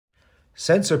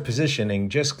Sensor positioning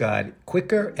just got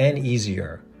quicker and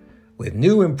easier with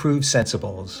new improved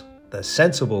Sensibles, the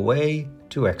sensible way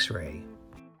to X-ray.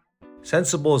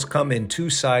 Sensibles come in two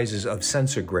sizes of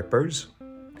sensor grippers,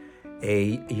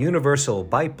 a universal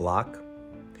bite block,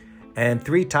 and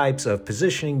three types of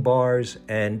positioning bars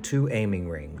and two aiming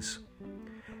rings.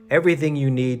 Everything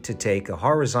you need to take a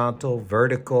horizontal,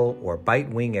 vertical, or bite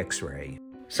wing X-ray.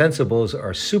 Sensibles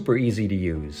are super easy to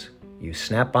use. You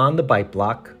snap on the bite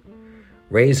block,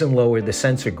 raise and lower the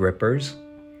sensor grippers.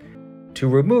 To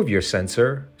remove your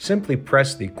sensor, simply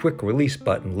press the quick release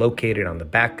button located on the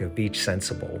back of each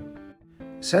Sensible.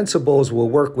 Sensibles will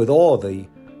work with all the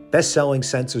best-selling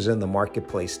sensors in the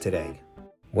marketplace today.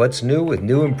 What's new with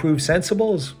new improved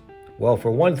Sensibles? Well,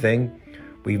 for one thing,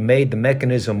 we've made the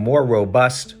mechanism more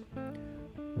robust,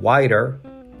 wider,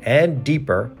 and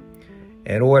deeper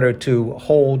in order to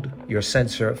hold your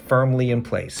sensor firmly in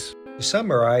place. To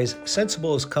summarize,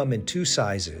 Sensibles come in two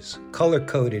sizes,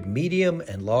 color-coded medium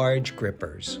and large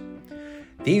grippers.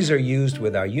 These are used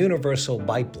with our universal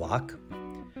bite block,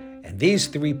 and these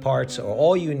three parts are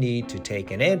all you need to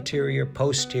take an anterior,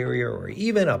 posterior, or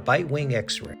even a bite wing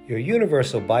X-ray. Your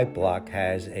universal bite block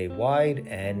has a wide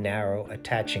and narrow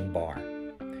attaching bar.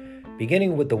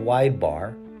 Beginning with the wide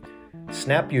bar,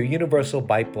 snap your universal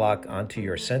bite block onto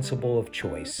your Sensible of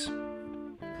choice.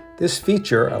 This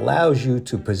feature allows you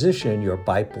to position your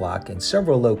bite block in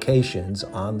several locations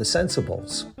on the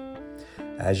Sensibles.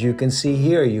 As you can see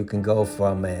here, you can go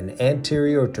from an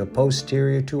anterior to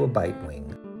posterior to a bite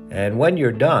wing. And when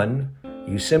you're done,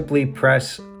 you simply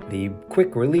press the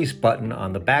quick release button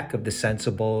on the back of the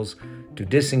Sensibles to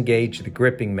disengage the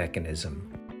gripping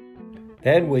mechanism.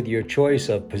 Then with your choice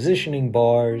of positioning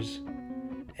bars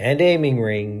and aiming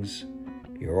rings,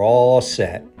 you're all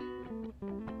set.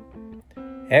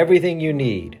 Everything you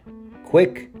need,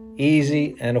 quick,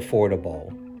 easy, and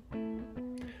affordable.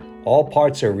 All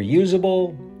parts are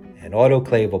reusable and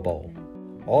autoclavable.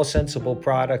 All Sensible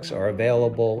products are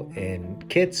available in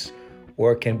kits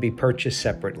or can be purchased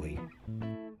separately.